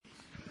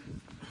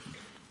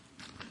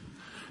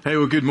Hey,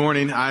 well, good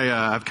morning.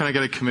 I've kind of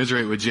got to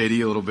commiserate with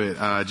JD a little bit,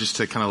 just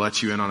to kind of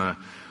let you in on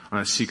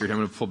a secret. I'm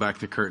going to pull back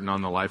the curtain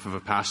on the life of a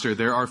pastor.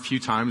 There are a few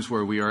times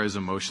where we are as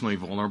emotionally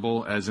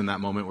vulnerable as in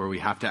that moment where we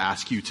have to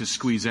ask you to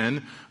squeeze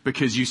in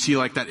because you see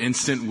like that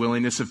instant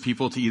willingness of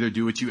people to either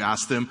do what you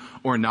ask them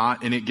or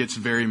not, and it gets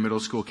very middle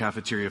school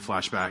cafeteria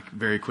flashback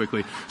very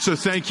quickly. So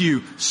thank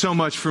you so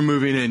much for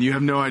moving in. You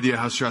have no idea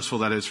how stressful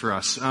that is for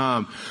us.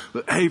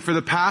 Hey, for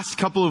the past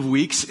couple of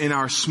weeks in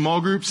our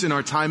small groups, in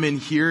our time in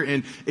here,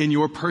 and in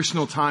your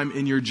personal time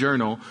in your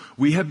journal,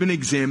 we have been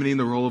examining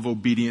the role of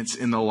obedience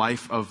in the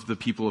life of the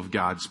people of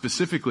God.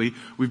 Specifically,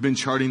 we've been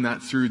charting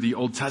that through the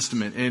Old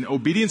Testament. And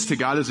obedience to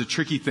God is a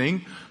tricky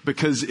thing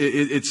because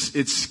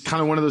it's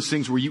kind of one of those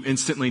things where you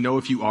instantly know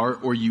if you are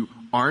or you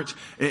aren't.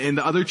 And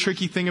the other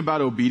tricky thing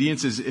about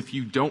obedience is if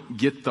you don't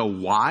get the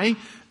why,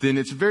 then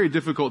it's very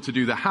difficult to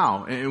do the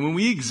how. And when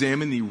we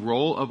examine the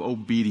role of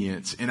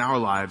obedience in our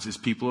lives as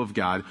people of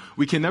God,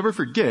 we can never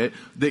forget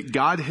that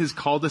God has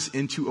called us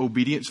into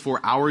obedience for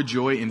our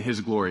joy and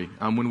His glory.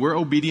 When we're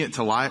obedient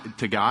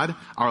to God,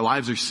 our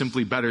lives are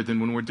simply better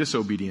than when we're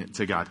disobedient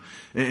to God.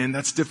 And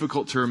that's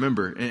difficult to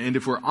remember. And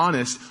if we're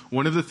honest,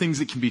 one of the things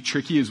that can be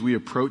tricky as we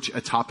approach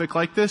a topic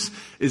like this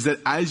is that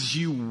as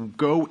you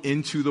go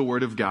into the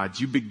Word of God,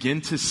 you begin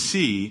to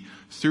see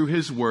through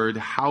His Word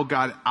how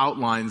God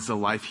outlines the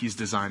life He's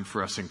designed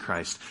for us in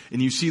Christ.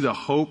 And you see the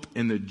hope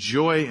and the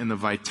joy and the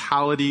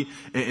vitality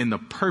and the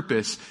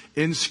purpose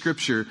in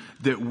Scripture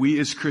that we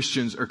as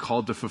Christians are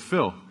called to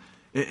fulfill.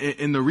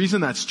 And the reason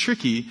that's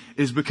tricky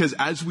is because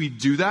as we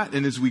do that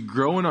and as we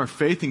grow in our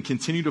faith and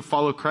continue to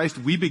follow Christ,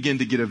 we begin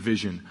to get a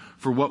vision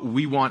for what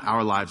we want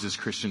our lives as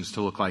Christians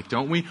to look like,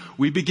 don't we?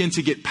 We begin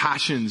to get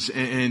passions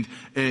and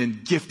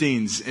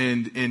giftings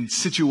and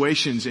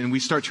situations, and we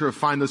start to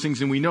refine those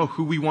things, and we know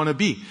who we want to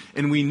be,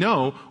 and we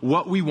know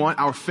what we want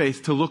our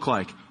faith to look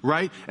like,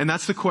 right? And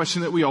that's the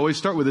question that we always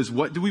start with is,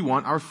 what do we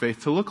want our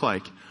faith to look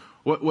like?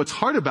 What's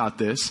hard about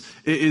this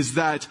is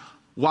that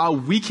while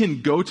we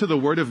can go to the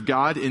Word of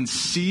God and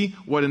see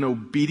what an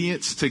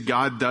obedience to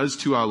God does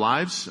to our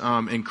lives,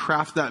 and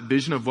craft that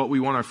vision of what we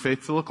want our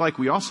faith to look like,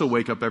 we also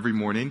wake up every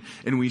morning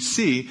and we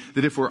see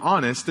that if we're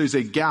honest, there's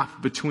a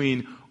gap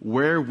between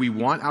where we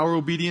want our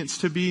obedience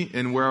to be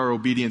and where our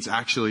obedience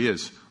actually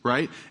is.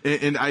 Right?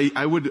 And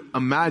I would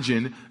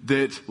imagine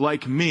that,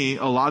 like me,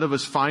 a lot of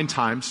us find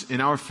times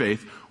in our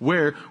faith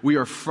where we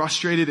are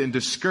frustrated and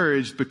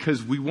discouraged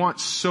because we want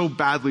so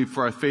badly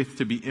for our faith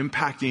to be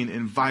impacting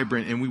and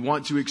vibrant, and we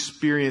want to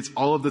experience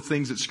all of the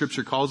things that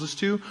Scripture calls us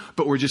to,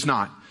 but we're just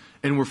not.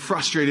 And we're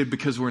frustrated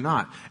because we're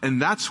not.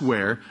 And that's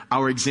where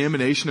our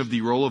examination of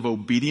the role of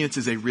obedience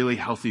is a really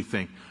healthy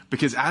thing.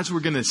 Because as we're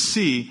going to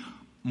see,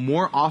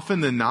 more often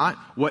than not,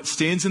 what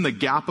stands in the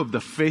gap of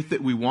the faith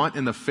that we want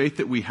and the faith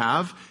that we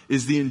have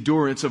is the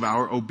endurance of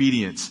our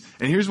obedience.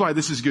 And here's why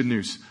this is good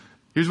news.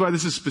 Here's why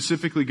this is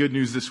specifically good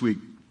news this week.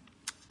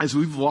 As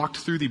we've walked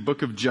through the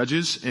book of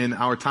Judges in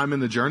our time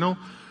in the journal,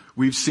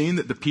 we've seen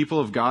that the people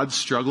of God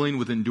struggling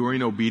with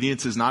enduring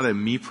obedience is not a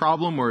me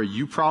problem or a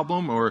you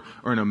problem or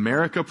an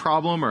America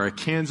problem or a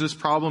Kansas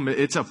problem.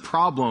 It's a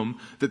problem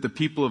that the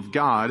people of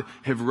God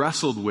have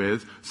wrestled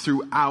with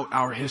throughout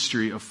our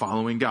history of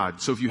following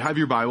God. So if you have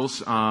your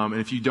Bibles, and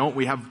if you don't,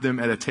 we have them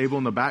at a table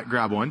in the back.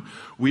 Grab one.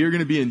 We are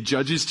going to be in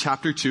Judges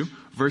chapter 2.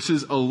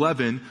 Verses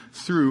 11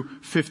 through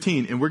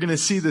 15. And we're going to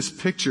see this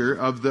picture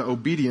of the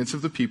obedience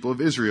of the people of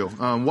Israel.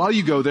 While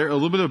you go there, a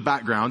little bit of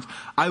background.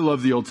 I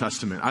love the Old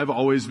Testament. I've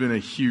always been a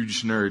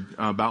huge nerd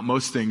about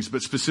most things,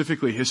 but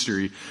specifically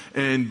history.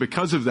 And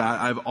because of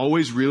that, I've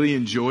always really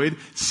enjoyed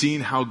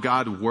seeing how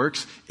God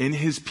works in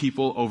His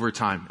people over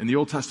time. And the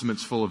Old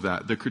Testament's full of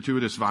that. The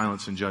gratuitous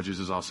violence in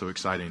Judges is also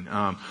exciting.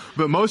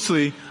 But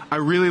mostly, I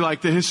really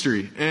like the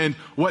history. And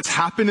what's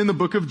happened in the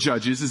book of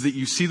Judges is that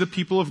you see the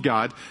people of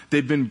God.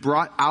 They've been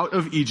brought out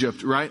of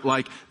Egypt, right?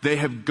 Like they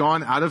have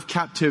gone out of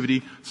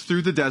captivity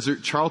through the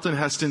desert. Charlton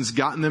Heston's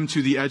gotten them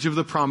to the edge of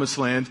the promised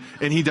land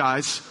and he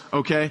dies,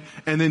 okay?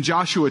 And then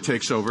Joshua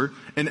takes over.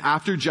 And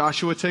after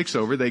Joshua takes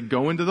over, they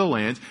go into the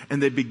land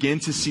and they begin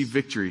to see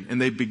victory. And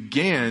they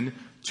began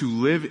to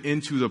live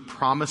into the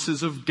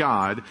promises of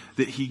God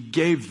that He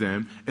gave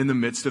them in the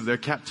midst of their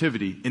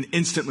captivity. And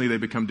instantly they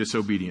become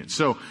disobedient.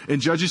 So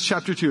in Judges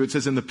chapter 2, it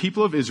says, "And the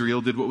people of Israel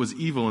did what was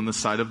evil in the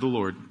sight of the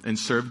Lord and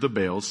served the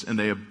Baals, and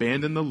they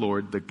abandoned the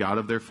Lord, the God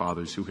of their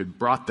fathers, who had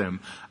brought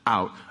them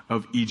out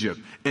of Egypt."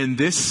 And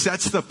this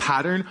sets the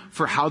pattern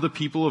for how the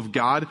people of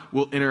God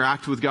will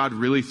interact with God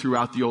really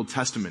throughout the Old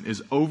Testament.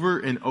 Is over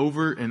and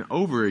over and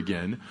over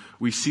again,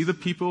 we see the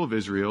people of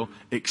Israel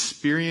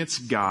experience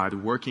God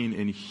working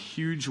in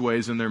huge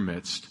ways in their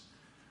midst,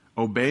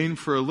 obeying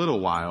for a little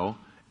while,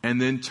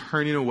 and then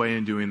turning away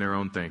and doing their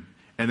own thing.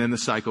 And then the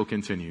cycle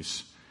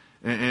continues.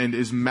 And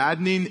as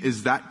maddening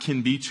as that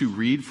can be to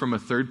read from a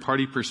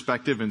third-party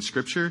perspective in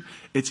Scripture,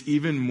 it's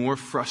even more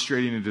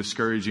frustrating and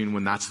discouraging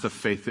when that's the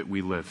faith that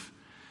we live.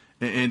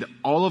 And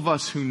all of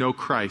us who know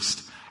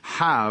Christ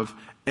have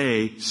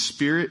a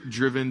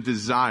Spirit-driven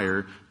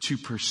desire to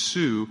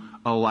pursue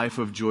a life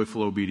of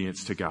joyful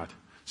obedience to God.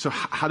 So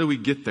how do we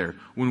get there?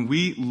 When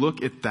we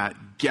look at that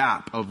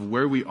gap of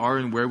where we are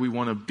and where we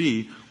want to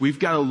be, we've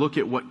got to look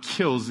at what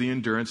kills the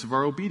endurance of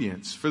our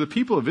obedience. For the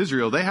people of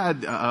Israel, they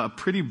had a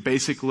pretty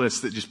basic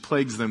list that just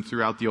plagues them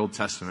throughout the Old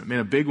Testament. Man,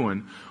 a big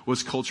one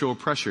was cultural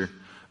pressure.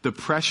 The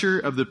pressure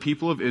of the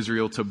people of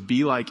Israel to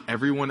be like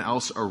everyone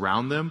else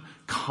around them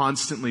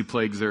constantly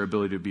plagues their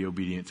ability to be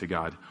obedient to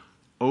God.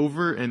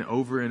 Over and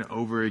over and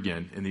over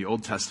again in the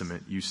Old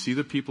Testament, you see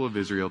the people of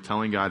Israel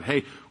telling God,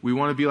 hey, we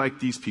want to be like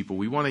these people.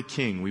 We want a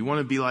king. We want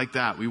to be like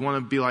that. We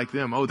want to be like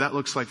them. Oh, that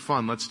looks like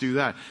fun. Let's do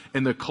that.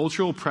 And the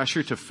cultural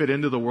pressure to fit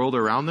into the world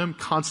around them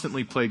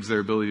constantly plagues their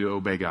ability to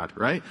obey God,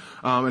 right?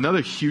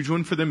 Another huge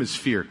one for them is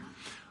fear.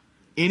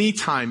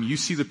 Anytime you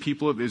see the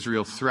people of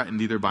Israel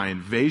threatened either by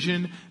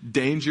invasion,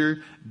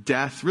 danger,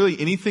 death, really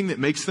anything that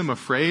makes them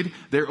afraid,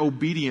 their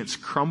obedience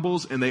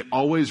crumbles and they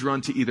always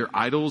run to either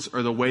idols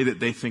or the way that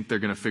they think they're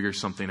going to figure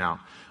something out.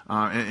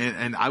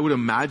 And I would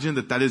imagine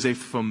that is a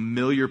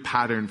familiar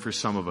pattern for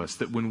some of us,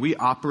 that when we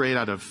operate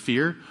out of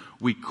fear,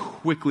 we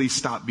quickly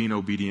stop being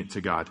obedient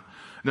to God.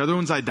 Another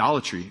one's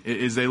idolatry,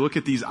 is they look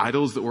at these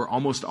idols that were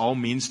almost all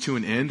means to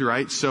an end,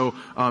 right? So,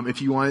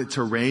 if you wanted it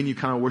to rain, you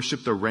kind of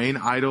worship the rain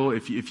idol.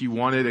 If you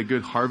wanted a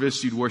good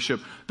harvest, you'd worship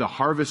the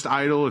harvest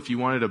idol. If you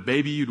wanted a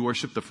baby, you'd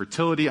worship the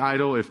fertility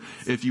idol.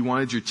 If you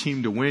wanted your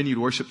team to win, you'd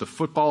worship the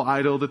football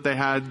idol that they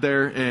had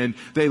there. And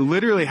they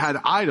literally had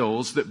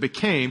idols that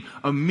became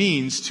a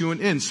means to an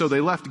end. So they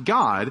left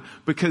God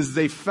because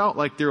they felt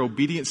like their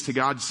obedience to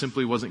God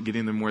simply wasn't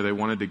getting them where they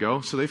wanted to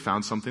go. So they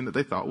found something that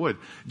they thought would.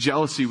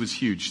 Jealousy was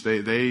huge.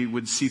 They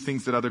would see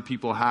things that other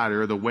people had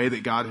or the way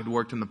that God had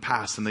worked in the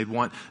past, and they'd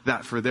want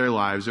that for their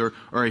lives. Or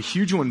a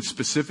huge one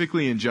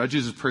specifically in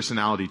Judges is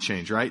personality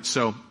change, right?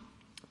 So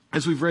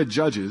as we've read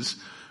Judges,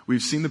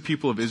 we've seen the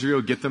people of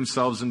Israel get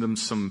themselves into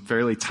some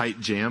fairly tight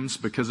jams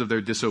because of their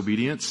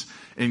disobedience.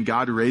 And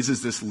God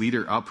raises this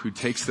leader up who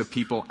takes the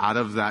people out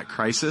of that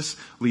crisis,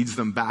 leads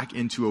them back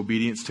into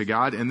obedience to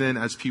God. And then,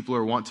 as people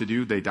are wont to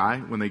do, they die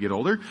when they get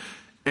older.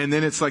 And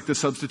then it's like the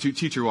substitute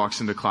teacher walks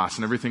into class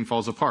and everything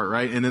falls apart,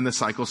 right? And then the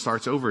cycle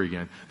starts over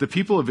again. The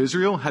people of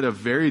Israel had a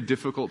very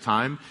difficult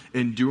time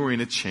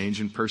enduring a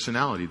change in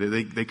personality.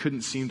 They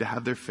couldn't seem to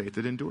have their faith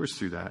that endures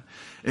through that.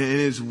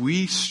 And as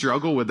we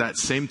struggle with that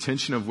same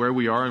tension of where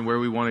we are and where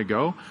we want to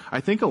go, I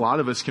think a lot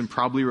of us can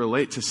probably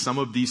relate to some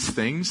of these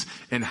things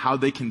and how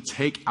they can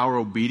take our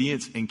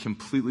obedience and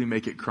completely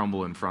make it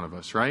crumble in front of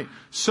us, right?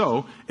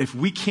 So if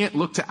we can't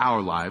look to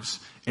our lives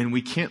and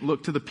we can't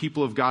look to the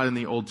people of God in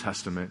the Old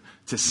Testament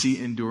to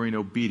see enduring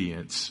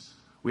obedience,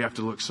 we have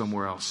to look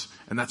somewhere else.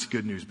 And that's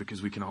good news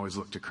because we can always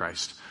look to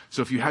Christ.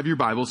 So if you have your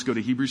Bibles, go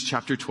to Hebrews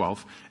chapter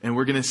 12, and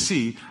we're going to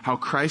see how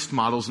Christ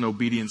models an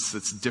obedience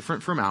that's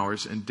different from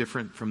ours and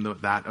different from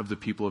that of the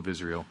people of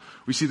Israel.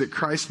 We see that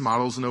Christ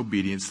models an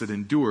obedience that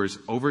endures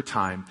over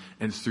time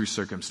and through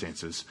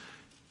circumstances.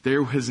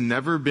 There has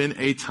never been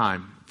a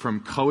time from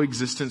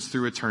coexistence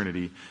through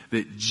eternity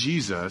that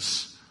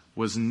Jesus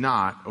was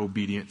not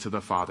obedient to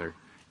the Father.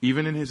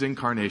 Even in his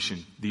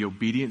incarnation, the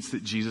obedience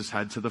that Jesus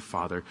had to the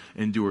Father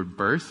endured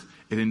birth.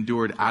 It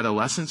endured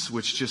adolescence,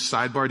 which, just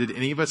sidebar, did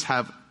any of us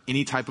have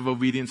any type of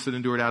obedience that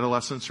endured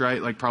adolescence,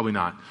 right? Like, probably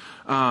not.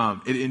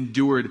 It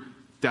endured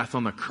death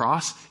on the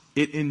cross.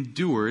 It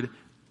endured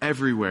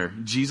everywhere.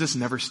 Jesus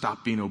never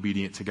stopped being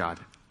obedient to God,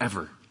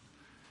 ever.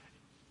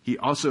 He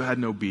also had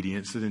an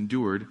obedience that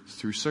endured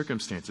through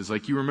circumstances.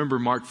 Like, you remember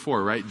Mark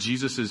 4, right?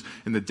 Jesus is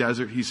in the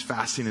desert, he's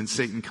fasting, and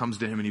Satan comes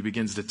to him and he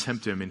begins to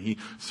tempt him, and he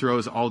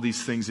throws all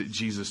these things at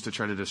Jesus to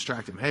try to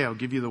distract him. Hey, I'll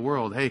give you the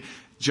world. Hey,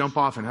 jump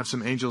off and have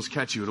some angels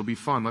catch you. It'll be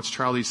fun. Let's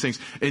try all these things.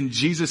 And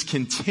Jesus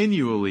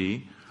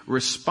continually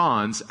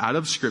responds out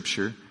of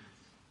Scripture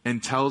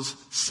and tells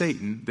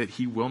Satan that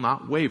he will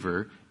not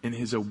waver in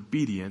his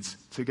obedience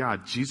to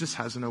God. Jesus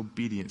has an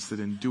obedience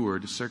that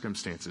endured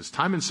circumstances.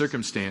 Time and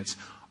circumstance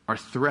are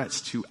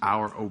threats to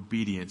our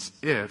obedience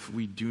if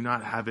we do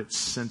not have it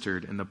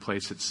centered in the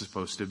place it's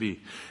supposed to be.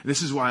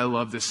 This is why I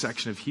love this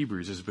section of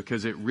Hebrews, is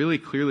because it really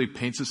clearly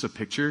paints us a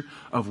picture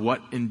of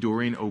what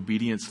enduring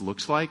obedience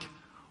looks like,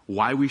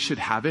 why we should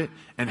have it,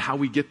 and how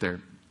we get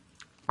there.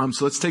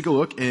 So let's take a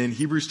look in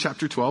Hebrews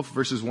chapter 12,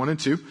 verses 1 and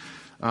 2.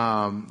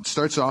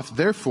 Starts off,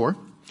 therefore,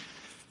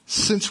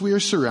 since we are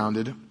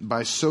surrounded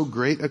by so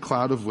great a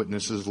cloud of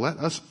witnesses, let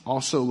us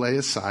also lay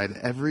aside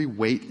every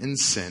weight and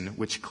sin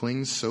which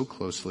clings so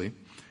closely,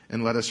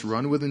 and let us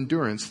run with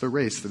endurance the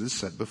race that is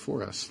set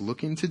before us,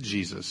 looking to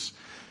Jesus,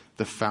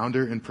 the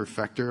founder and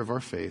perfecter of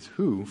our faith,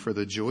 who, for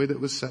the joy that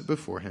was set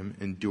before him,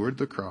 endured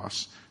the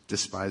cross,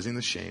 despising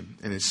the shame,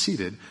 and is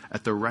seated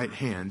at the right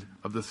hand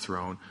of the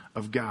throne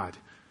of God.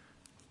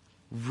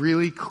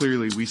 really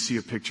clearly we see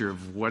a picture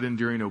of what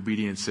enduring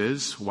obedience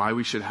is, why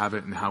we should have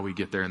it, and how we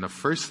get there. And the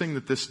first thing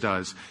that this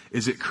does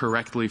is it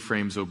correctly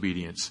frames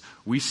obedience.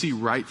 We see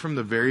right from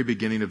the very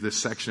beginning of this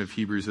section of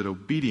Hebrews that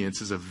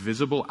obedience is a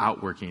visible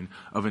outworking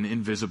of an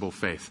invisible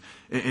faith.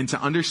 And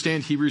to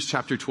understand Hebrews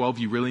chapter 12,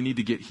 you really need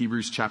to get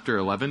Hebrews chapter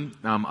 11.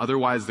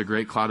 Otherwise, the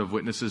great cloud of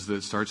witnesses that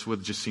it starts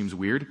with just seems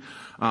weird.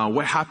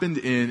 What happened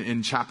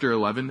in chapter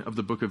 11 of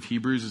the book of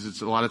Hebrews is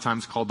it's a lot of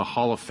times called the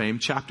Hall of Fame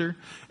chapter.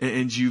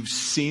 And you've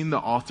seen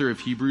the author of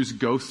Hebrews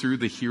go through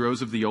the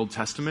heroes of the Old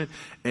Testament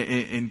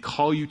and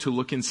call you to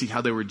look and see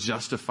how they were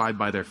justified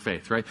by their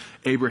faith, right?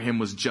 Abraham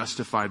was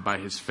justified by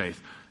his faith.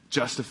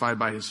 Justified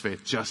by his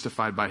faith,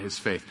 justified by his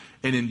faith.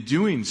 And in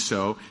doing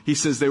so, he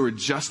says they were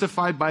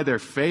justified by their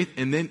faith,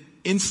 and then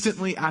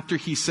instantly after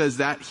he says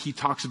that, he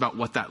talks about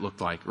what that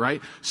looked like,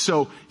 right?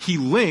 So he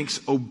links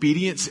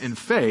obedience and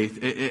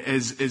faith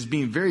as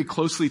being very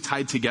closely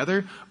tied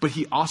together, but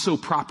he also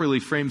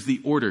properly frames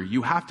the order.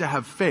 You have to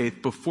have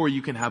faith before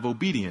you can have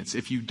obedience.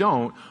 If you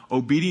don't,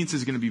 obedience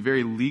is going to be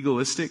very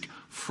legalistic,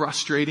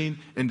 frustrating,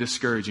 and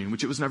discouraging,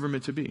 which it was never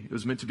meant to be. It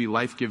was meant to be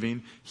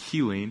life-giving,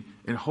 healing,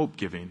 and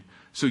hope-giving.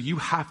 So you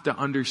have to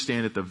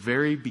understand at the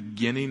very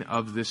beginning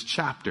of this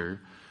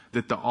chapter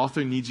that the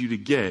author needs you to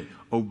get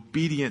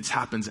obedience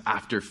happens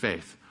after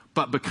faith.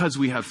 But because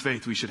we have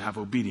faith, we should have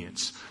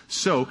obedience.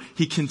 So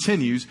he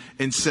continues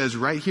and says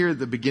right here at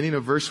the beginning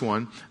of verse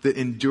 1 that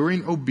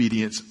enduring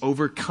obedience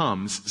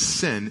overcomes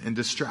sin and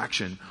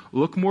distraction.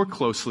 Look more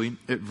closely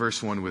at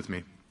verse 1 with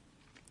me.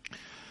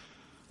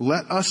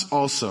 Let us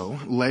also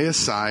lay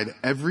aside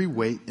every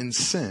weight and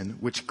sin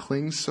which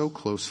clings so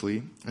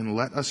closely, and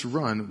let us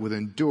run with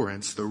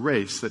endurance the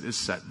race that is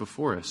set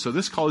before us. So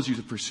this calls you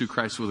to pursue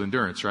Christ with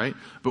endurance, right?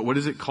 But what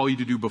does it call you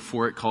to do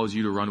before it calls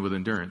you to run with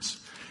endurance?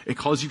 It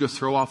calls you to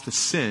throw off the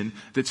sin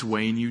that's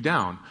weighing you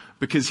down.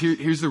 Because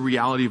here's the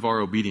reality of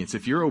our obedience.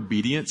 If your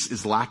obedience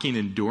is lacking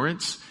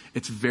endurance,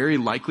 it's very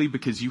likely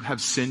because you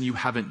have sin you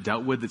haven't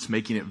dealt with that's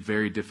making it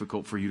very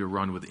difficult for you to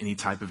run with any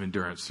type of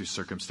endurance through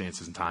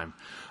circumstances and time.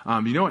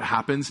 You know what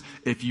happens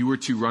if you were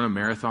to run a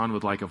marathon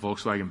with like a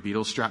Volkswagen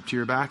Beetle strapped to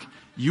your back?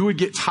 You would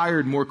get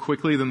tired more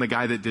quickly than the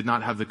guy that did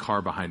not have the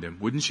car behind him,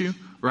 wouldn't you?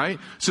 Right?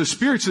 So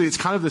spiritually, it's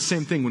kind of the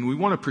same thing. When we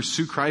want to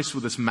pursue Christ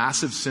with this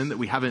massive sin that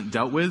we haven't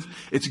dealt with,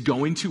 it's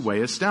going to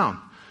weigh us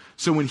down.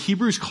 So when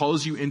Hebrews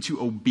calls you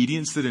into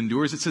obedience that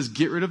endures, it says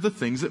get rid of the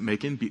things that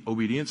make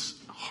obedience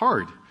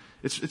hard.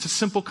 It's a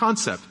simple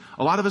concept.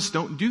 A lot of us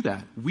don't do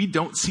that. We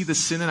don't see the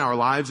sin in our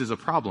lives as a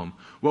problem.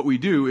 What we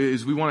do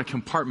is we want to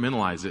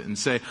compartmentalize it and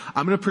say,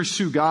 I'm going to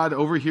pursue God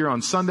over here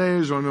on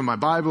Sundays or I'm in my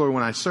Bible or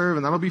when I serve,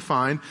 and that'll be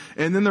fine.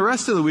 And then the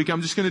rest of the week,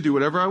 I'm just going to do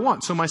whatever I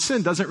want. So my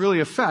sin doesn't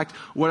really affect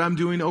what I'm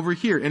doing over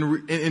here.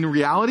 In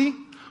reality,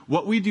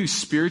 what we do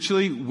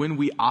spiritually when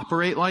we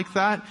operate like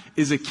that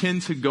is akin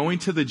to going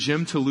to the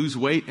gym to lose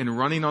weight and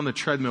running on the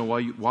treadmill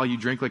while you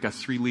drink like a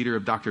 3-liter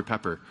of Dr.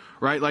 Pepper,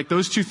 right? Like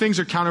those two things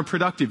are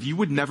counterproductive. You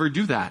would never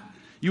do that.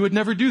 You would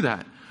never do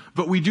that.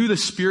 But we do the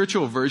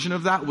spiritual version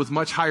of that with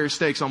much higher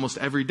stakes almost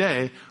every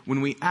day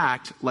when we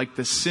act like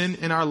the sin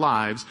in our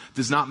lives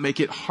does not make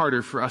it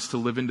harder for us to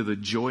live into the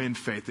joy and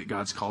faith that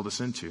God's called us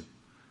into.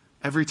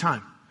 Every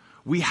time.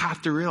 We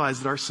have to realize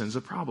that our sin's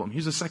a problem.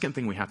 Here's the second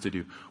thing we have to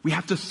do. We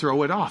have to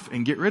throw it off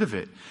and get rid of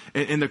it.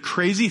 And the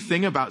crazy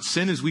thing about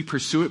sin is we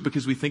pursue it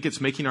because we think it's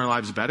making our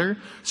lives better.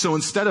 So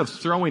instead of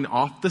throwing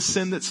off the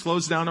sin that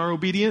slows down our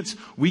obedience,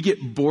 we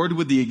get bored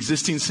with the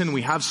existing sin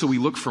we have, so we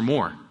look for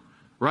more.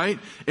 Right?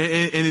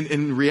 And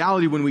in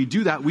reality, when we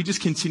do that, we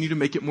just continue to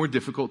make it more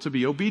difficult to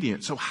be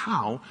obedient. So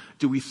how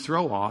do we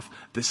throw off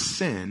the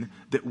sin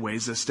that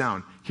weighs us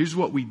down? Here's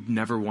what we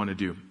never want to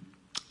do.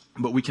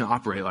 But we can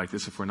operate like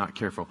this if we're not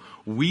careful.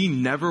 We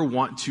never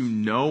want to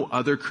know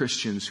other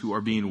Christians who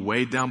are being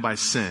weighed down by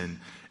sin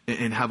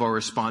and have our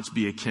response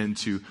be akin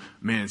to,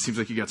 man, it seems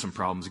like you got some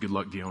problems. Good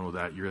luck dealing with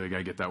that. You really got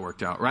to get that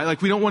worked out, right?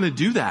 Like we don't want to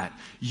do that.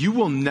 You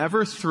will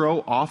never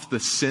throw off the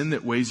sin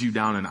that weighs you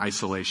down in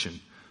isolation.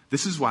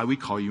 This is why we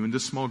call you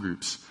into small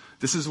groups.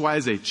 This is why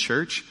as a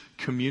church,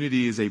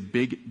 community is a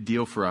big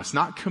deal for us.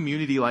 Not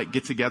community like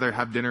get together,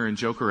 have dinner, and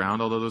joke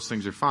around, although those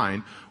things are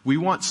fine. We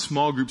want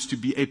small groups to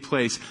be a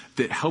place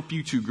that help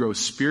you to grow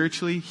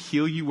spiritually,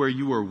 heal you where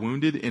you are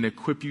wounded, and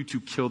equip you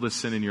to kill the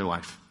sin in your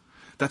life.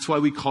 That's why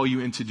we call you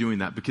into doing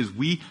that, because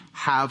we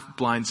have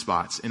blind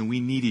spots, and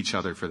we need each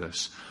other for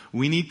this.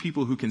 We need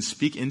people who can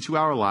speak into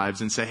our lives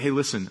and say, hey,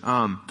 listen,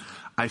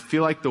 I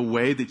feel like the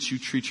way that you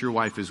treat your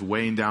wife is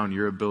weighing down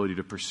your ability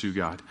to pursue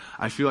God.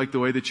 I feel like the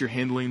way that you're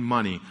handling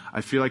money.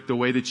 I feel like the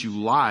way that you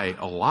lie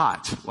a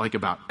lot, like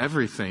about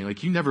everything.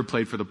 Like you never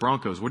played for the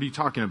Broncos. What are you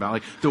talking about?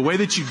 Like the way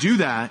that you do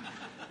that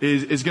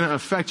is going to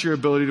affect your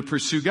ability to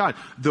pursue God.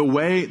 The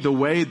way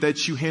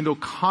that you handle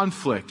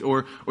conflict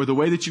or the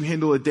way that you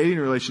handle a dating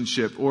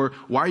relationship, or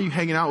why are you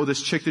hanging out with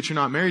this chick that you're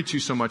not married to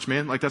so much,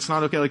 man? Like that's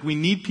not okay. Like we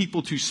need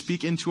people to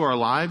speak into our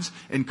lives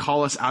and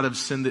call us out of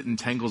sin that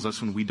entangles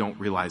us when we don't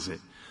realize it.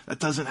 That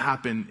doesn't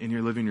happen in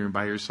your living room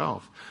by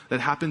yourself. That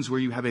happens where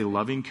you have a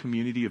loving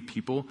community of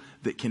people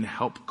that can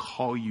help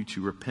call you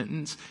to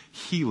repentance,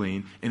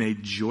 healing, and a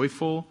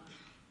joyful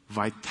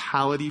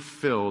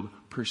vitality-filled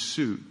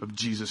pursuit of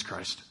Jesus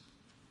Christ.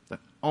 That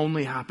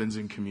only happens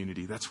in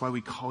community. That's why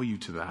we call you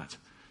to that.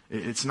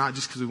 It's not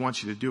just because we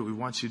want you to do it. We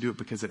want you to do it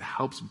because it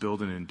helps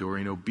build an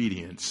enduring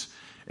obedience,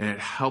 and it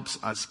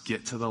helps us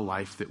get to the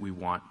life that we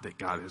want, that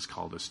God has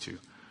called us to.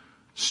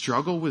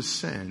 Struggle with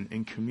sin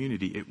in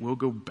community. It will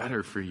go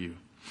better for you.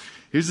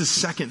 Here's the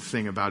second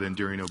thing about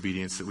enduring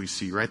obedience that we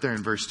see right there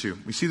in verse 2.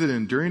 We see that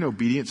enduring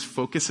obedience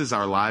focuses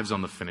our lives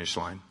on the finish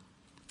line.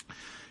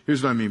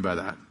 Here's what I mean by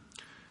that.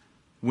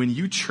 When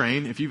you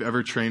train, if you've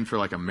ever trained for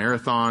like a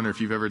marathon, or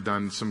if you've ever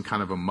done some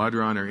kind of a mud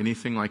run or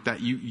anything like that,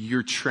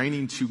 you're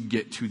training to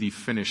get to the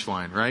finish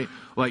line, right?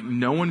 Like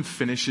no one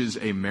finishes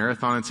a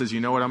marathon and says,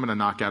 you know what, I'm going to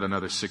knock out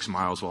another 6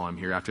 miles while I'm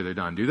here after they're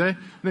done, do they?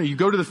 No, you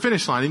go to the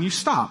finish line and you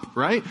stop,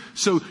 right?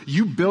 So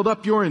you build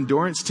up your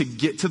endurance to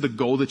get to the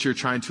goal that you're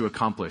trying to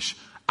accomplish.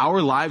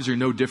 Our lives are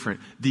no different.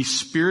 The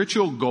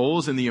spiritual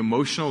goals and the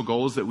emotional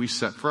goals that we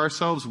set for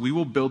ourselves, we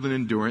will build an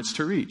endurance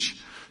to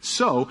reach.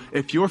 So,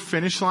 if your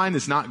finish line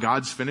is not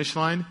God's finish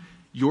line,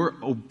 your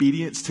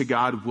obedience to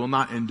God will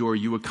not endure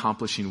you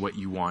accomplishing what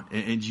you want.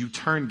 And you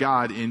turn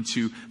God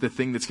into the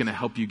thing that's going to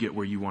help you get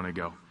where you want to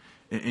go.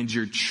 And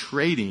you're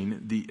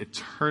trading the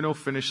eternal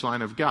finish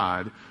line of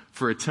God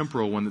for a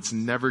temporal one that's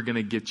never going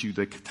to get you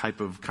the type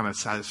of kind of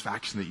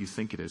satisfaction that you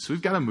think it is. So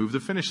we've got to move the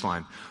finish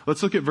line.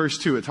 Let's look at verse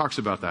 2. It talks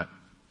about that.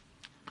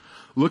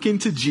 Looking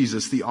to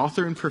Jesus, the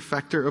author and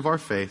perfecter of our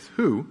faith,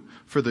 who,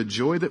 for the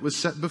joy that was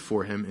set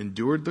before him,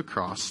 endured the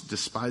cross,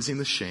 despising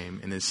the shame,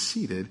 and is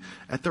seated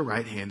at the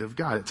right hand of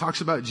God. It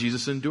talks about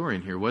Jesus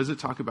enduring here. What does it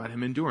talk about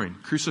him enduring?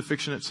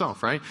 Crucifixion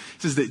itself, right?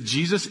 It says that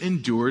Jesus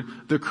endured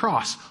the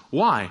cross.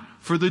 Why?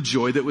 For the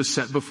joy that was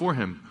set before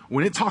him.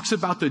 When it talks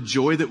about the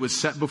joy that was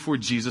set before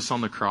Jesus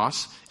on the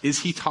cross, is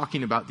he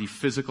talking about the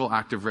physical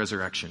act of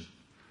resurrection?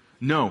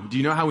 No. Do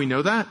you know how we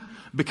know that?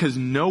 Because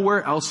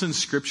nowhere else in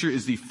Scripture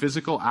is the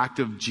physical act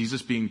of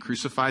Jesus being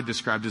crucified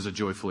described as a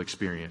joyful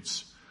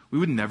experience. We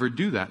would never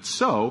do that.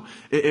 So,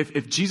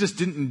 if Jesus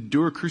didn't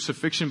endure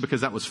crucifixion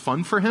because that was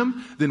fun for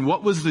him, then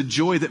what was the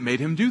joy that made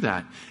him do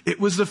that?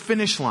 It was the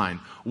finish line.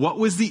 What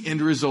was the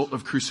end result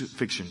of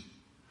crucifixion?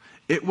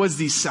 It was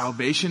the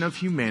salvation of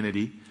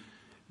humanity,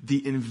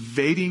 the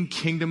invading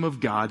kingdom of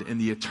God, and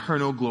the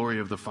eternal glory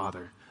of the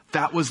Father.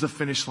 That was the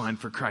finish line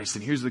for Christ.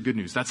 And here's the good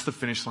news. That's the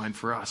finish line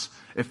for us.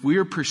 If we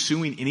are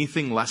pursuing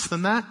anything less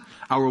than that,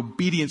 our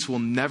obedience will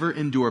never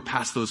endure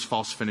past those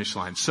false finish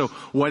lines. So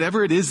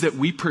whatever it is that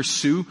we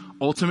pursue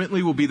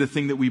ultimately will be the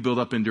thing that we build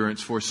up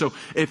endurance for. So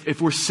if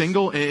we're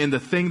single and the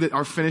thing that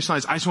our finish line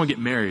is, I just want to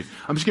get married.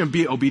 I'm just going to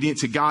be obedient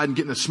to God and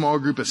get in a small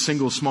group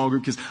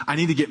because I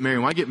need to get married.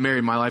 When I get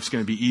married, my life's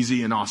going to be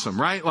easy and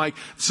awesome, right?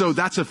 So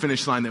that's a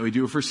finish line that we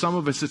do. For some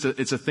of us,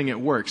 it's a thing at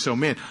work. So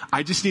man,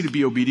 I just need to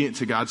be obedient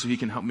to God so he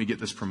can help me get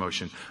this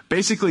promotion.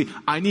 Basically,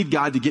 I need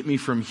God to get me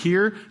from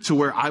here to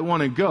where I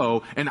want to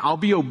go, and I'll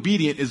be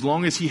obedient as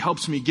long as he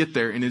helps me get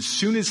there. And as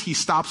soon as he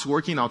stops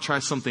working, I'll try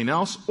something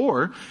else.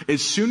 Or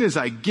as soon as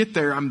I get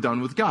there, I'm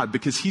done with God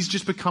because he's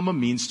just become a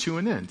means to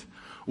an end.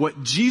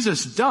 What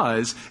Jesus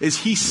does is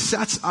he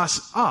sets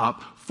us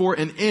up for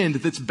an end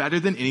that's better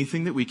than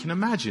anything that we can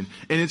imagine.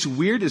 And it's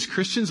weird as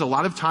Christians, a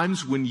lot of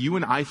times when you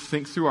and I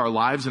think through our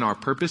lives and our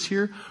purpose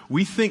here,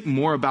 we think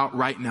more about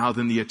right now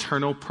than the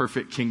eternal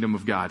perfect kingdom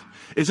of God.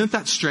 Isn't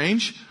that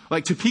strange?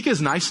 Like Topeka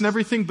is nice and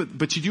everything,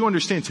 but you do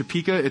understand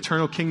Topeka,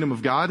 eternal kingdom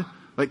of God?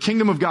 Like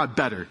kingdom of God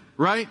better,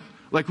 right?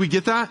 Like we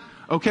get that?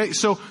 Okay,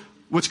 so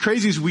what's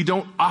crazy is we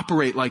don't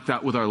operate like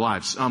that with our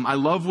lives. I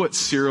love what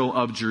Cyril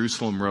of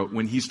Jerusalem wrote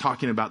when he's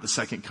talking about the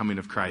second coming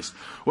of Christ.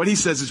 What he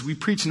says is we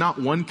preach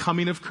not one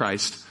coming of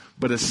Christ,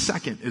 but a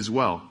second as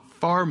well,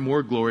 far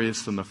more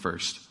glorious than the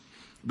first.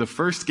 The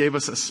first gave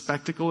us a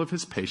spectacle of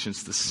his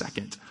patience. The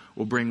second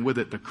will bring with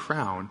it the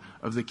crown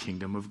of the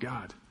kingdom of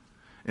God.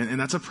 And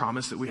that's a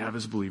promise that we have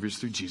as believers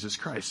through Jesus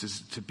Christ,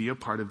 is to be a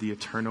part of the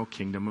eternal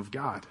kingdom of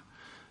God.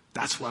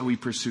 That's why we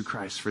pursue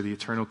Christ, for the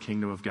eternal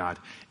kingdom of God.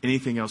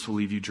 Anything else will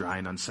leave you dry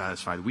and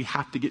unsatisfied. We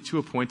have to get to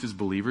a point as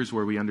believers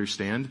where we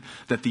understand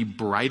that the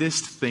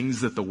brightest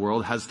things that the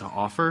world has to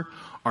offer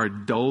are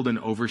dulled and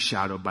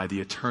overshadowed by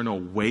the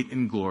eternal weight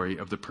and glory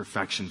of the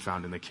perfection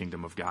found in the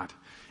kingdom of God.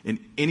 And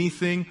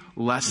anything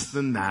less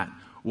than that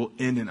will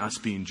end in us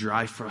being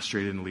dry,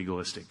 frustrated, and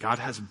legalistic. God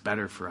has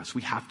better for us.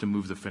 We have to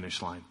move the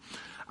finish line.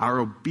 Our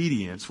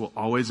obedience will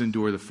always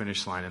endure the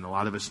finish line, and a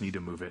lot of us need to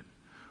move it.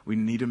 We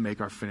need to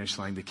make our finish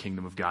line the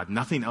kingdom of God.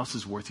 Nothing else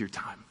is worth your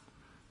time.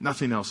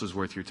 Nothing else is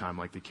worth your time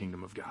like the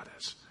kingdom of God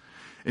is.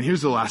 And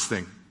here's the last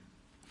thing.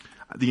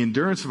 The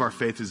endurance of our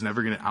faith is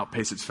never going to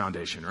outpace its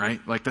foundation, right?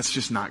 Like that's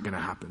just not going to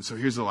happen. So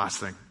here's the last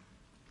thing.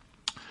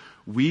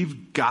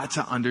 We've got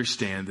to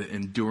understand that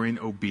enduring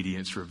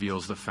obedience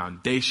reveals the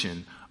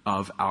foundation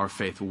of our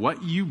faith.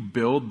 What you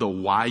build, the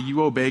why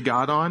you obey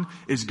God on,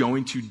 is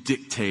going to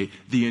dictate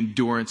the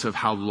endurance of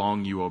how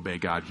long you obey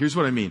God. Here's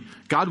what I mean.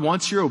 God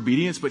wants your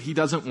obedience, but he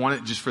doesn't want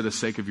it just for the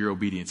sake of your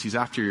obedience. He's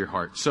after your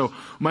heart. So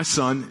my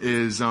son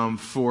is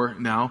 4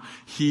 now.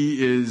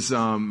 He is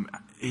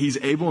he's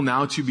able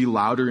now to be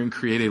louder and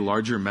create a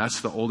larger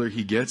mess the older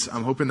he gets.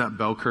 I'm hoping that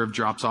bell curve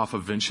drops off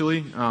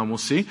eventually. We'll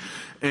see.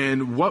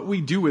 And what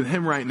we do with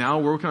him right now,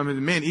 we're working on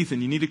him. Man,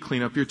 Ethan, you need to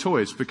clean up your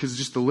toys because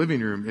just the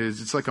living room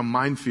it's like a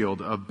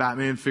minefield of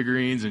Batman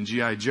figurines and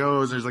G.I.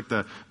 Joes. There's like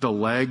the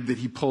leg that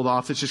he pulled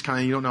off. It's just kind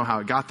of, you don't know how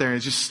it got there. And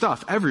it's just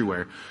stuff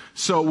everywhere.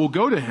 So we'll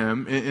go to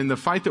him in the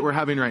fight that we're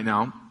having right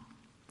now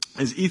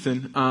is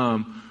Ethan,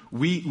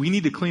 we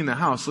need to clean the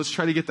house. Let's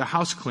try to get the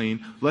house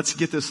clean. Let's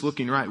get this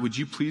looking right. Would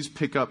you please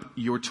pick up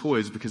your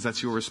toys because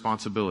that's your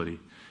responsibility?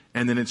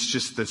 And then it's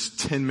just this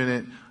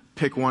 10-minute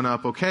pick one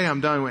up. Okay, I'm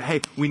done.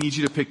 Hey, we need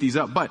you to pick these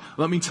up. But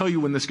let me tell you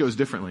when this goes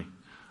differently.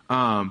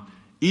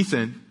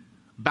 Ethan,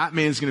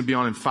 Batman's going to be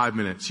on in 5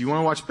 minutes. You want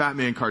to watch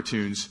Batman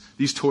cartoons,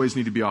 these toys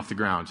need to be off the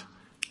ground.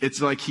 It's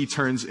like he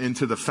turns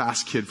into the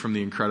fast kid from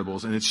The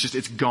Incredibles, and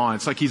it's gone.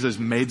 It's like he's his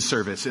maid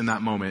service in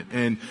that moment.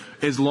 And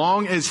as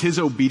long as his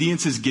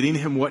obedience is getting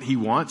him what he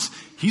wants,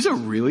 he's a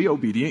really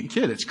obedient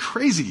kid. It's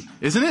crazy,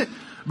 isn't it?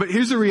 But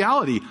here's the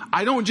reality.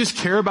 I don't just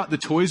care about the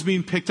toys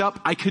being picked up.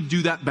 I could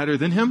do that better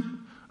than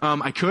him.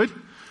 I could.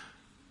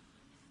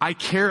 I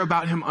care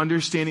about him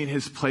understanding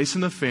his place in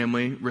the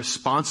family,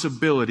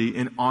 responsibility,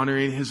 and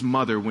honoring his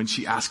mother when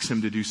she asks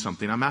him to do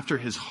something. I'm after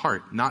his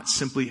heart, not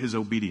simply his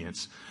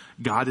obedience.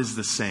 God is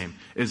the same.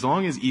 As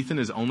long as Ethan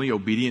is only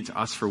obedient to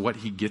us for what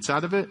he gets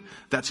out of it,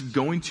 that's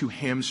going to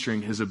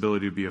hamstring his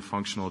ability to be a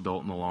functional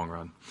adult in the long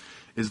run.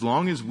 As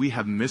long as we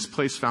have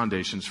misplaced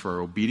foundations for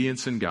our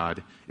obedience in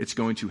God, it's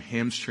going to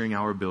hamstring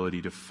our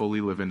ability to fully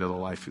live into the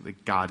life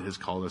that God has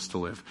called us to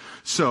live.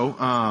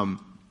 So,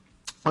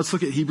 let's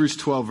look at Hebrews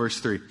 12, verse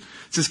 3. It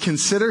says,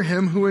 consider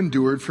him who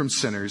endured from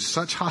sinners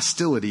such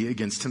hostility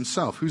against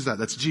himself. Who's that?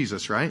 That's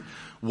Jesus, right?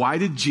 Why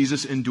did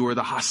Jesus endure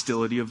the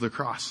hostility of the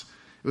cross?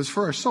 It was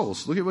for our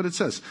souls. Look at what it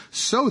says.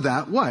 So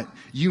that what?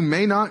 You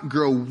may not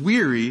grow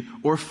weary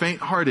or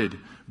faint-hearted.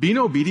 Being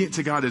obedient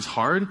to God is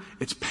hard.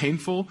 It's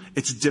painful.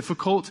 It's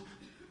difficult.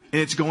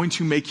 And it's going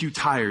to make you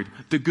tired.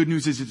 The good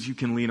news is that you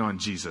can lean on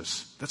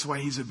Jesus. That's why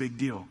he's a big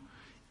deal.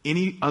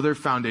 Any other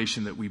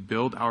foundation that we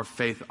build our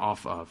faith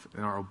off of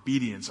and our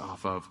obedience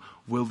off of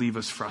will leave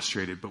us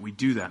frustrated. But we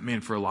do that.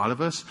 Man, for a lot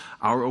of us,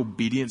 our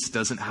obedience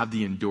doesn't have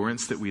the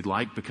endurance that we'd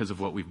like because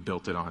of what we've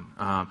built it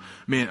on.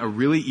 Man, a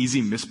really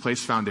easy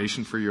misplaced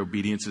foundation for your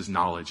obedience is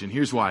knowledge. And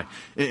here's why.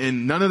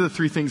 And none of the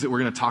three things that we're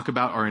going to talk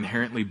about are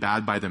inherently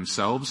bad by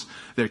themselves.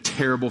 They're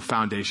terrible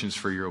foundations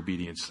for your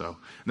obedience, though.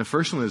 And the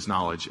first one is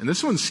knowledge. And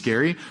this one's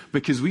scary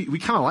because we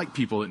kind of like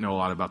people that know a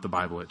lot about the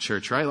Bible at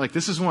church, right? Like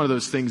this is one of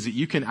those things that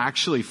you can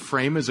actually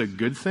frame as a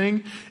good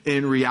thing,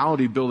 in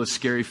reality build a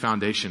scary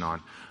foundation on.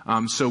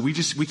 So we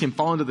can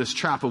fall into this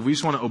trap of we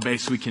just want to obey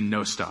so we can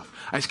know stuff.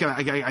 I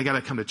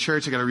gotta come to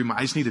church.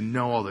 I just need to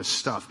know all this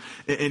stuff.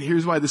 And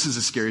here's why this is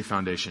a scary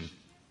foundation.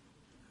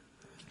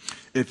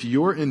 If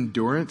your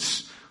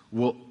endurance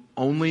will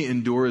only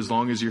endure as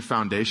long as your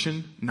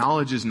foundation,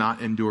 knowledge is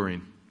not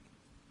enduring.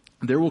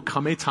 There will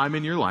come a time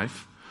in your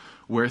life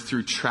where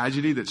through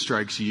tragedy that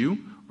strikes you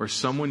or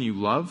someone you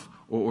love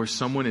or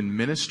someone in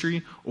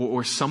ministry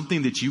or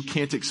something that you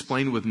can't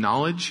explain with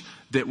knowledge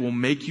that will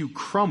make you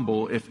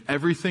crumble if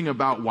everything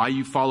about why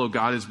you follow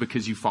God is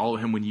because you follow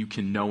him when you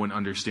can know and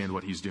understand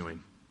what he's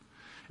doing.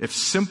 If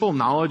simple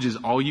knowledge is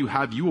all you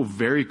have, you will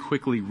very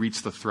quickly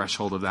reach the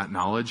threshold of that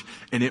knowledge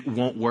and it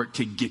won't work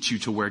to get you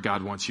to where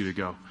God wants you to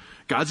go.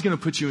 God's going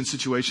to put you in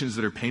situations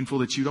that are painful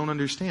that you don't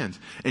understand.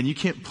 And you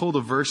can't pull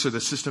the verse or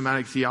the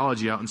systematic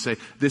theology out and say,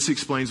 this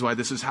explains why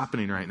this is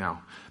happening right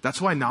now.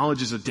 That's why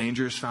knowledge is a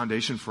dangerous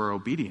foundation for our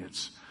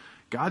obedience.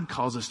 God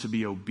calls us to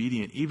be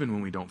obedient even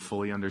when we don't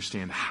fully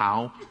understand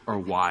how or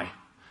why.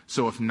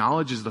 So if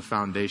knowledge is the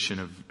foundation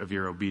of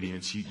your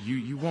obedience,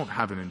 you won't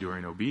have an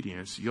enduring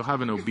obedience. You'll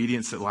have an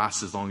obedience that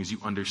lasts as long as you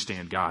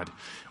understand God.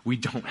 We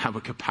don't have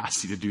a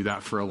capacity to do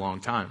that for a long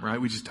time, right?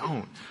 We just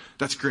don't.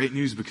 That's great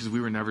news because we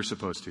were never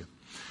supposed to.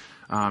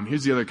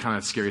 Here's the other kind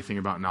of scary thing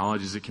about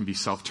knowledge is it can be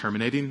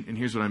self-terminating. And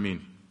here's what I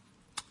mean.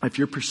 If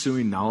you're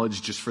pursuing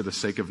knowledge just for the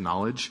sake of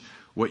knowledge,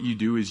 what you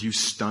do is you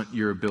stunt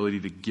your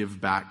ability to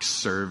give back,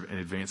 serve, and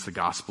advance the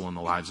gospel in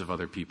the lives of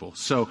other people.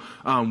 So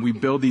we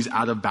build these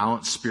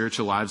out-of-balance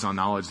spiritual lives on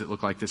knowledge that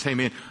look like this. Hey,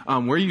 man,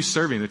 where are you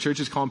serving? The church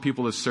is calling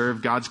people to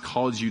serve. God's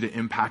called you to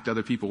impact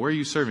other people. Where are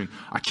you serving?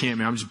 I can't,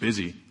 man. I'm just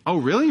busy. Oh,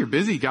 really? You're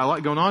busy? You got a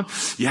lot going on?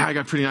 Yeah, I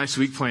got a pretty nice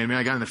week planned, man.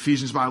 I got an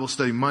Ephesians Bible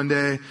study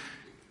Monday.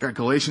 Got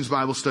Galatians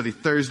Bible study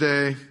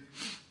Thursday.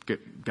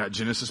 Got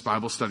Genesis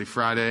Bible study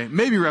Friday.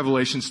 Maybe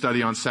Revelation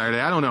study on Saturday.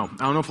 I don't know.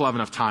 I don't know if we'll have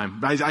enough time.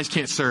 But I just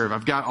can't serve.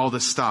 I've got all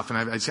this stuff and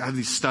I have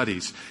these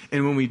studies.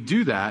 And when we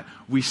do that,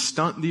 we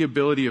stunt the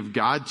ability of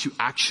God to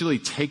actually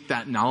take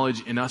that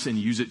knowledge in us and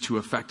use it to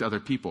affect other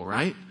people,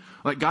 right?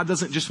 Like God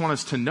doesn't just want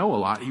us to know a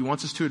lot. He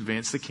wants us to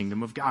advance the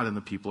kingdom of God and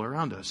the people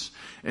around us.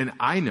 And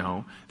I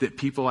know that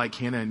people like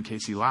Hannah and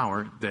Casey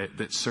Lauer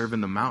that serve in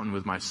the mountain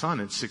with my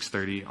son at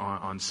 6:30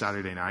 on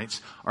Saturday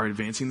nights are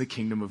advancing the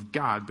kingdom of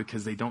God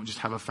because they don't just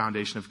have a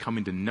foundation of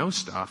coming to know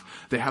stuff.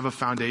 They have a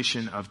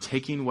foundation of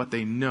taking what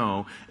they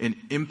know and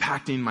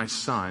impacting my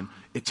son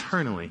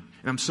eternally.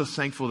 And I'm so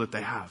thankful that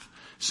they have.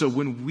 So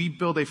when we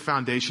build a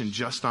foundation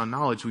just on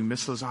knowledge, we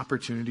miss those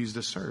opportunities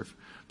to serve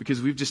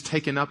because we've just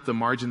taken up the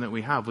margin that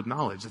we have with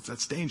knowledge.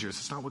 That's dangerous.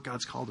 It's not what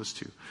God's called us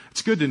to.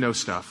 It's good to know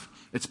stuff.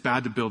 It's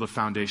bad to build a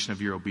foundation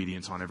of your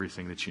obedience on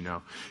everything that you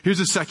know. Here's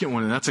the second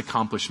one, and that's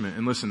accomplishment.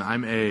 And listen,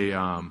 I'm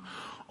a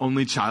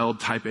only child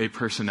type A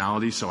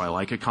personality, so I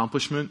like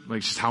accomplishment. Like,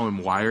 it's just how I'm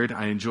wired.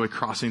 I enjoy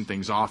crossing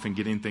things off and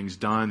getting things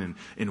done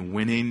and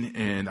winning.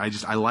 And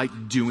I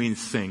like doing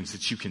things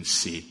that you can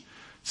see.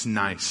 It's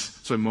nice.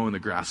 So mowing the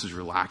grass is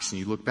relaxing.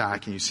 You look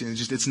back and you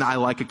see, I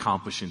like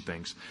accomplishing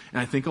things. And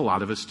I think a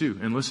lot of us do.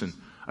 And listen,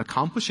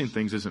 accomplishing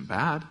things isn't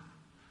bad.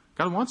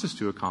 God wants us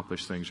to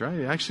accomplish things,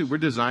 right? Actually, we're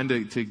designed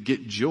to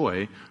get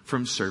joy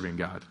from serving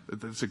God.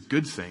 That's a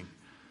good thing.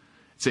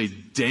 It's a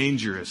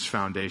dangerous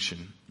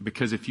foundation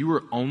because if you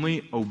were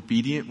only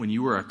obedient when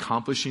you were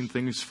accomplishing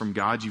things from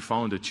God, you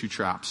fall into two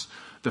traps.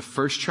 The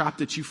first trap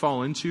that you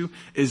fall into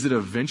is that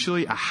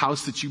eventually a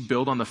house that you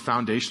build on the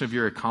foundation of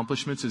your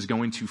accomplishments is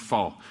going to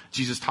fall.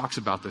 Jesus talks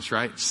about this,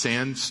 right?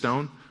 Sand,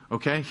 stone.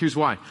 Okay, here's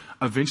why.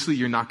 Eventually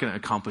you're not going to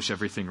accomplish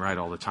everything right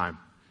all the time.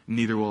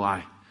 Neither will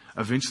I.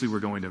 Eventually we're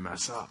going to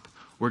mess up.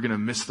 We're going to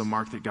miss the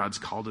mark that God's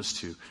called us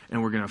to.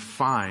 And we're going to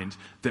find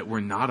that we're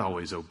not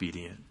always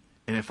obedient.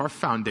 And if our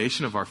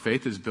foundation of our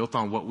faith is built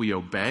on what we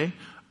obey,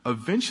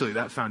 eventually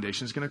that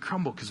foundation is going to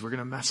crumble because we're going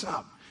to mess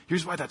up.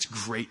 Here's why that's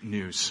great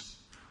news.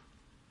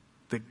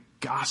 The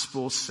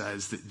gospel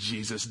says that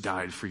Jesus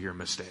died for your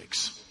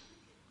mistakes.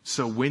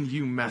 So when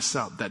you mess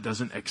up, that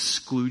doesn't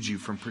exclude you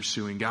from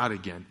pursuing God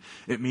again.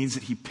 It means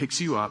that he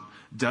picks you up,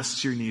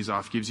 dusts your knees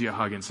off, gives you a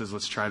hug and says,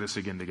 let's try this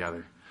again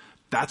together.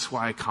 That's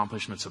why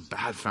accomplishment's a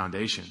bad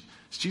foundation.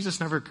 Jesus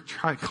never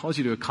calls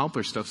you to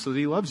accomplish stuff so that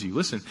he loves you.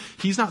 Listen,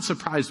 he's not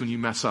surprised when you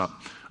mess up.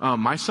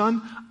 My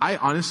son, I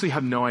honestly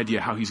have no idea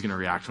how he's going to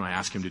react when I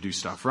ask him to do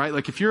stuff, right?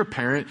 Like if you're a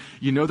parent,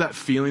 you know that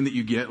feeling that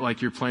you get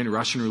like you're playing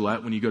Russian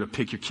roulette when you go to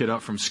pick your kid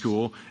up from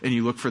school and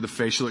you look for the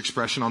facial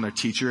expression on their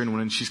teacher, and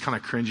when she's kind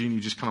of cringing,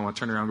 you just kind of want to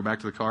turn around and go back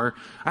to the car.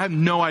 I have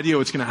no idea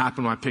what's going to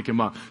happen when I pick him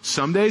up.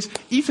 Some days,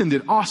 Ethan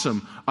did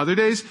awesome. Other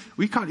days,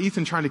 we caught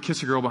Ethan trying to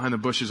kiss a girl behind the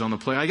bushes on the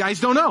play. I guys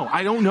don't know.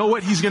 I don't know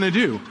what he's going to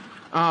do.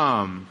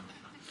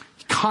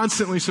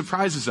 Constantly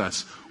surprises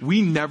us.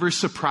 We never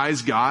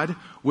surprise God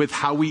with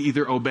how we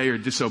either obey or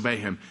disobey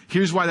him.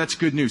 Here's why that's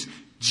good news.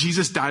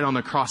 Jesus died on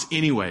the cross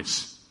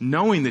anyways,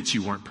 knowing that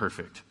you weren't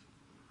perfect.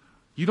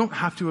 You don't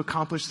have to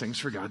accomplish things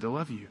for God to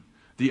love you.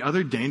 The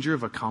other danger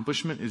of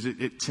accomplishment is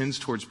it tends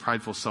towards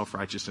prideful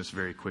self-righteousness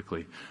very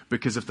quickly.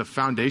 Because if the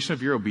foundation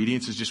of your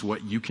obedience is just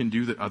what you can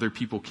do that other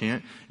people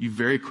can't, you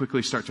very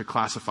quickly start to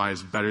classify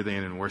as better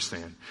than and worse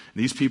than.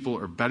 These people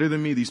are better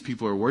than me, these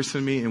people are worse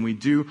than me, and we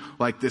do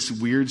like this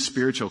weird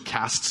spiritual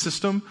caste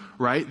system,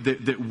 right,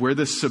 that we're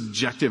the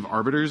subjective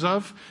arbiters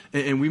of,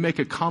 and we make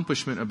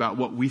accomplishment about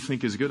what we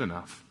think is good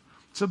enough.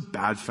 It's a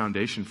bad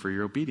foundation for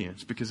your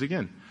obedience because,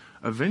 again,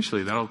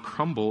 eventually that'll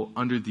crumble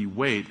under the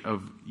weight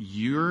of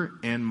your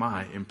and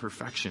my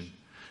imperfection.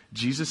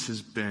 Jesus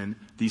has been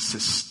the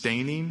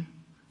sustaining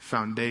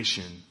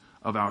foundation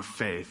of our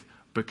faith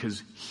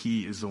because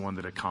he is the one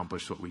that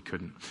accomplished what we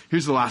couldn't.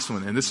 Here's the last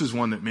one, and this is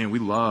one that, man, we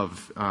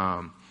love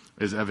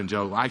as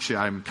evangelical. Actually,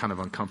 I'm kind of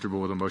uncomfortable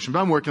with emotion,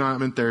 but I'm working on it.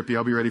 I'm in therapy.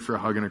 I'll be ready for a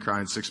hug and a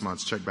cry in 6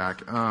 months. Check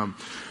back.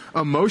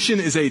 Emotion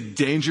is a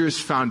dangerous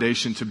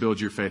foundation to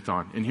build your faith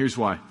on, and here's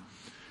why.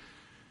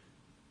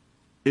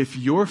 If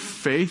your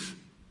faith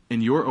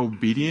and your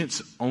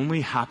obedience only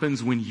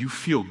happens when you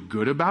feel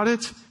good about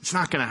it, it's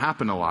not going to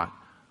happen a lot.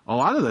 A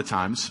lot of the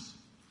times,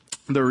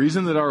 the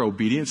reason that our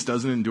obedience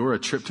doesn't endure a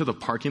trip to the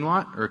parking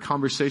lot or a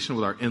conversation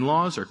with our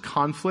in-laws or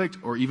conflict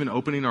or even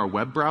opening our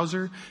web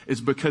browser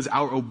is because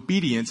our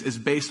obedience is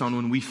based on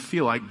when we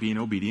feel like being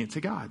obedient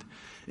to God.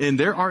 And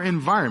there are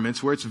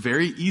environments where it's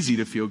very easy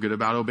to feel good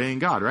about obeying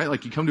God, right?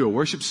 Like you come to a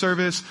worship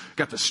service,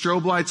 got the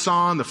strobe lights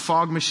on, the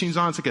fog machines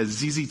on. It's like a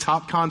ZZ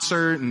Top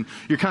concert, and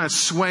you're kind of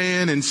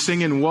swaying and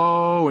singing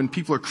whoa, and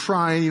people are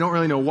crying. You don't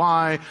really know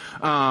why.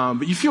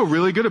 But you feel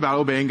really good about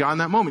obeying God in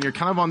that moment. You're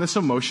kind of on this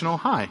emotional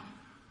high.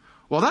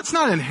 Well, that's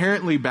not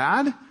inherently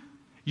bad.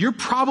 You're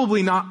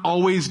probably not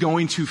always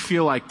going to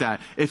feel like that.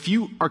 If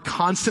you are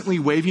constantly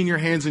waving your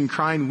hands and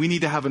crying, we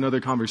need to have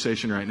another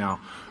conversation right now.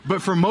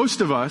 But for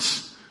most of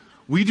us,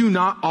 we do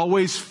not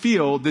always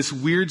feel this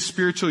weird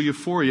spiritual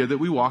euphoria that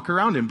we walk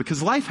around in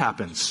because life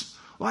happens.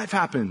 Life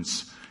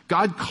happens.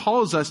 God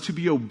calls us to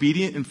be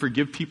obedient and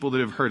forgive people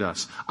that have hurt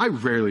us. I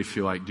rarely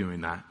feel like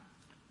doing that.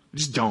 I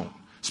just don't.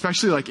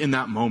 Especially like in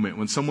that moment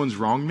when someone's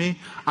wronged me,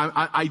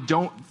 I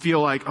don't feel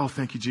like, oh,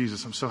 thank you,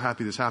 Jesus. I'm so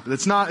happy this happened.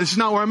 It's not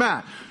where I'm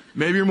at.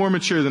 Maybe you're more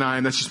mature than I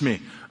am. That's just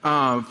me.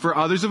 For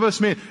others of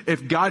us, man,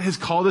 if God has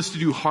called us to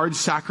do hard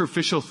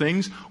sacrificial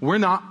things, we're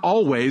not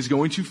always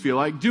going to feel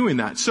like doing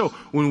that. So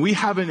when we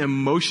have an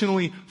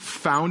emotionally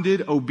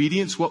founded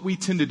obedience, what we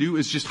tend to do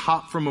is just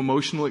hop from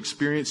emotional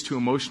experience to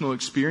emotional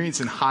experience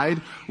and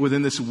hide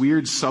within this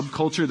weird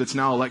subculture that's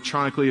now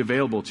electronically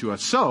available to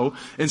us. So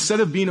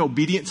instead of being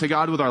obedient to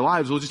God with our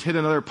lives, we'll just hit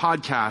another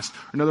podcast,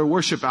 or another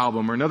worship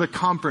album, or another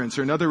conference,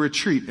 or another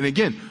retreat. And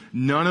again,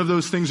 none of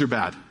those things are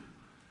bad.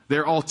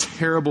 They're all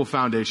terrible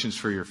foundations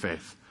for your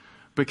faith,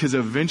 because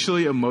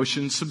eventually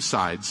emotion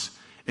subsides,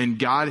 and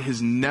God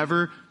has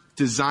never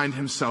designed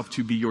himself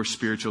to be your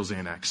spiritual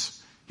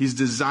Xanax. He's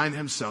designed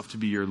himself to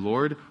be your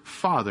Lord,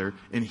 Father,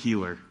 and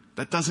healer.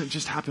 That doesn't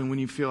just happen when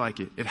you feel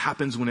like it. It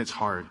happens when it's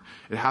hard.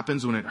 It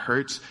happens when it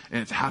hurts,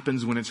 and it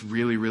happens when it's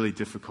really, really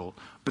difficult.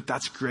 But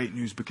that's great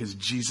news, because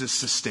Jesus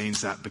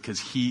sustains that,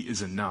 because he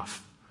is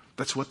enough.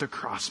 That's what the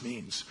cross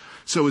means.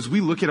 So as we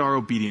look at our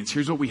obedience,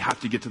 here's what we have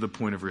to get to the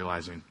point of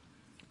realizing.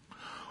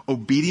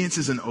 Obedience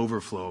is an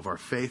overflow of our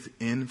faith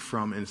in,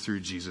 from, and through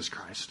Jesus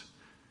Christ.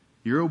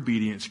 Your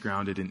obedience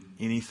grounded in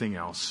anything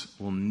else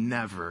will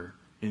never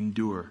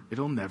endure.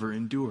 It'll never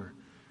endure.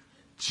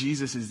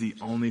 Jesus is the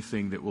only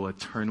thing that will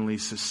eternally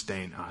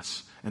sustain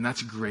us. And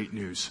that's great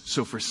news.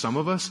 So for some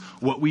of us,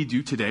 what we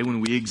do today when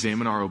we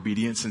examine our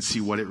obedience and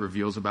see what it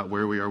reveals about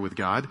where we are with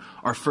God,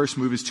 our first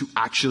move is to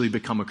actually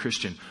become a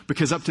Christian.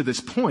 Because up to this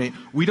point,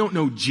 we don't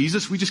know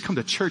Jesus. We just come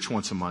to church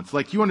once a month.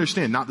 Like, you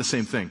understand, not the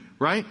same thing,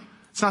 right?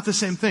 It's not the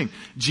same thing.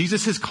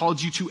 Jesus has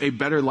called you to a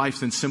better life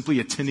than simply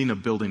attending a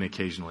building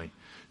occasionally.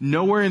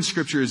 Nowhere in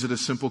Scripture is it a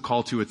simple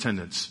call to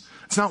attendance.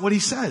 It's not what he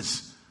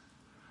says.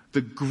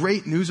 The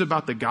great news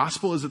about the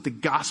gospel is that the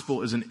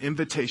gospel is an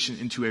invitation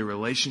into a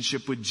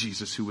relationship with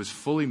Jesus, who was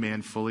fully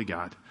man, fully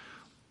God,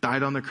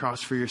 died on the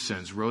cross for your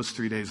sins, rose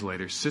 3 days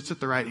later, sits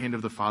at the right hand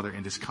of the Father,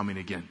 and is coming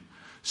again,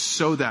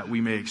 so that we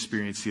may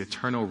experience the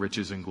eternal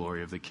riches and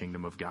glory of the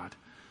kingdom of God.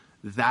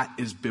 That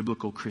is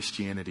biblical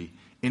Christianity.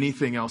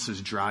 Anything else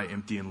is dry,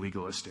 empty, and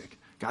legalistic.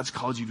 God's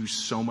called you to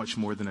so much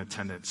more than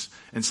attendance.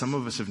 And some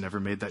of us have never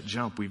made that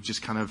jump. We've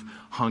just kind of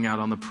hung out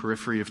on the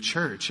periphery of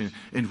church,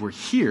 and we're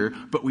here,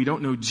 but we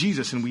don't know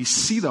Jesus, and we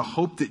see the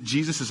hope that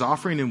Jesus is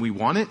offering, and we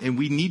want it, and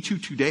we need to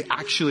today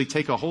actually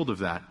take a hold of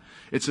that.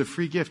 It's a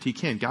free gift. He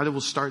can. God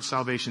will start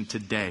salvation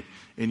today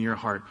in your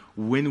heart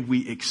when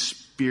we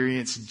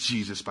experience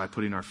Jesus by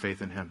putting our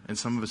faith in him. And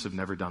some of us have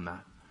never done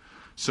that.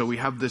 So we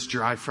have this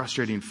dry,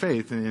 frustrating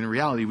faith, and in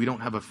reality, we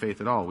don't have a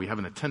faith at all. We have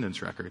an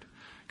attendance record.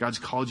 God's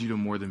called you to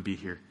more than be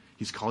here.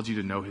 He's called you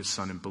to know his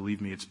son, and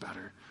believe me, it's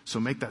better. So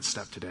make that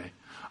step today.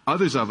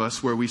 Others of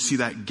us, where we see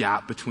that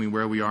gap between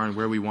where we are and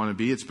where we want to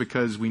be, it's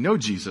because we know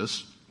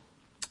Jesus,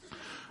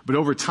 but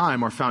over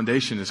time, our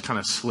foundation has kind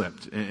of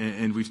slipped,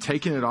 and we've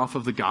taken it off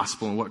of the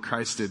gospel and what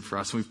Christ did for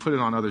us, and we've put it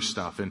on other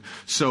stuff. And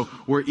so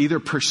we're either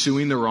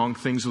pursuing the wrong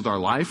things with our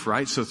life,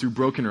 right? So through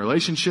broken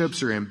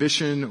relationships or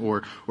ambition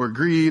or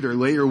greed or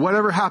late or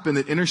whatever happened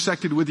that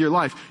intersected with your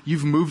life,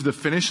 you've moved the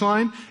finish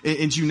line,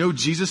 and you know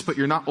Jesus, but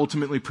you're not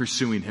ultimately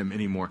pursuing him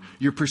anymore.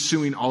 You're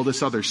pursuing all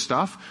this other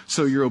stuff.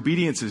 So your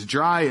obedience is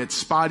dry, it's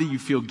spotty, you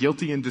feel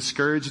guilty and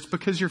discouraged. It's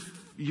because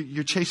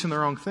you're chasing the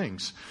wrong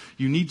things.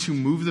 You need to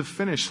move the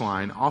finish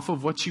line off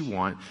of what you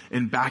want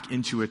and back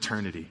into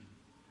eternity.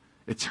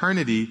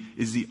 Eternity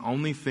is the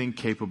only thing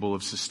capable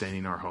of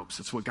sustaining our hopes.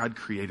 That's what God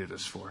created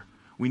us for.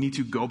 We need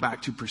to go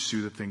back to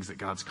pursue the things that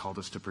God's called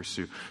us to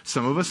pursue.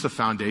 Some of us, the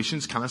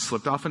foundations kind of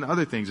slipped off into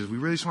other things, as we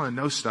really just want to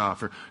know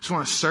stuff, or just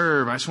want to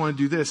serve. I just want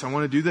to do this. I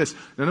want to do this.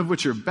 None of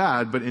which are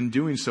bad, but in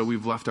doing so,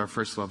 we've left our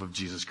first love of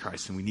Jesus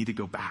Christ, and we need to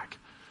go back.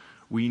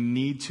 We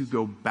need to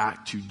go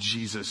back to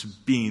Jesus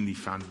being the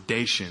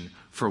foundation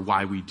for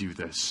why we do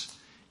this.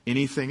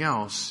 Anything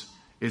else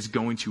is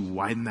going to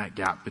widen that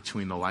gap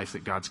between the life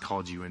that God's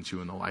called you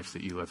into and the life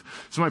that you live.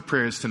 So my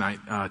prayer is tonight,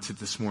 to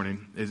this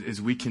morning,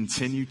 is we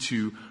continue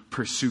to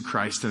pursue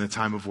Christ in a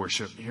time of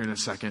worship here in a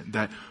second,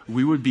 that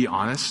we would be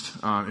honest,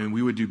 and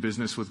we would do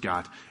business with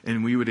God,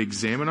 and we would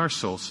examine our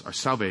souls, our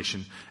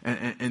salvation,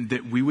 and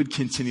that we would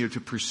continue to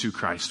pursue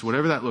Christ,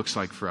 whatever that looks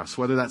like for us,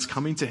 whether that's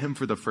coming to him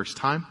for the first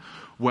time,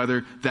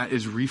 whether that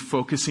is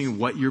refocusing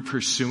what you're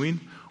pursuing,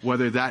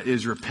 whether that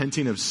is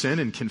repenting of sin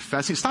and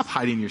confessing. Stop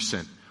hiding your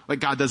sin like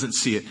God doesn't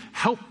see it.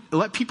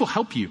 Let people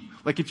help you.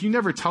 Like, if you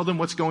never tell them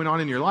what's going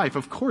on in your life,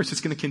 of course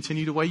it's going to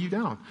continue to weigh you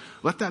down.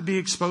 Let that be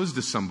exposed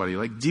to somebody.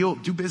 Like,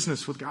 do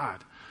business with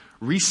God.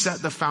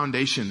 Reset the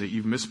foundation that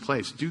you've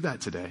misplaced. Do that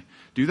today.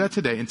 Do that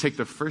today, and take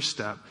the first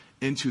step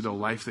into the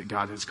life that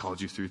God has called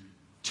you through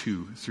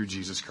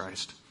Jesus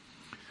Christ.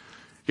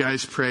 Guys, I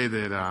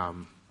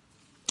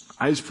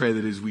just pray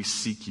that as we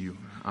seek you,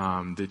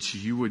 that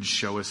you would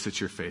show us that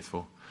you're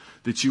faithful,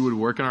 that you would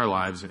work in our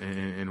lives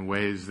in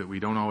ways that we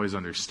don't always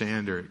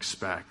understand or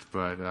expect,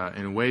 but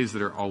in ways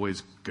that are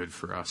always good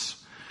for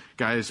us.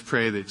 Guys,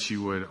 pray that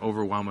you would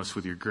overwhelm us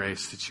with your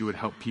grace, that you would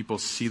help people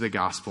see the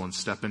gospel and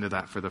step into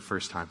that for the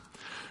first time.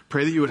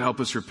 Pray that you would help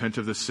us repent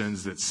of the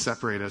sins that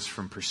separate us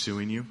from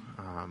pursuing you.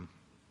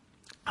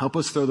 Help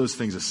us throw those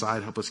things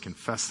aside. Help us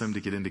confess them,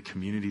 to get into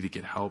community, to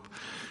get help.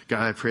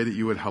 God, I pray that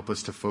you would help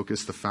us to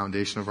focus the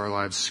foundation of our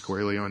lives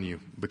squarely on you,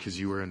 because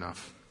you are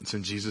enough. It's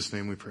in Jesus'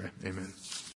 name we pray. Amen.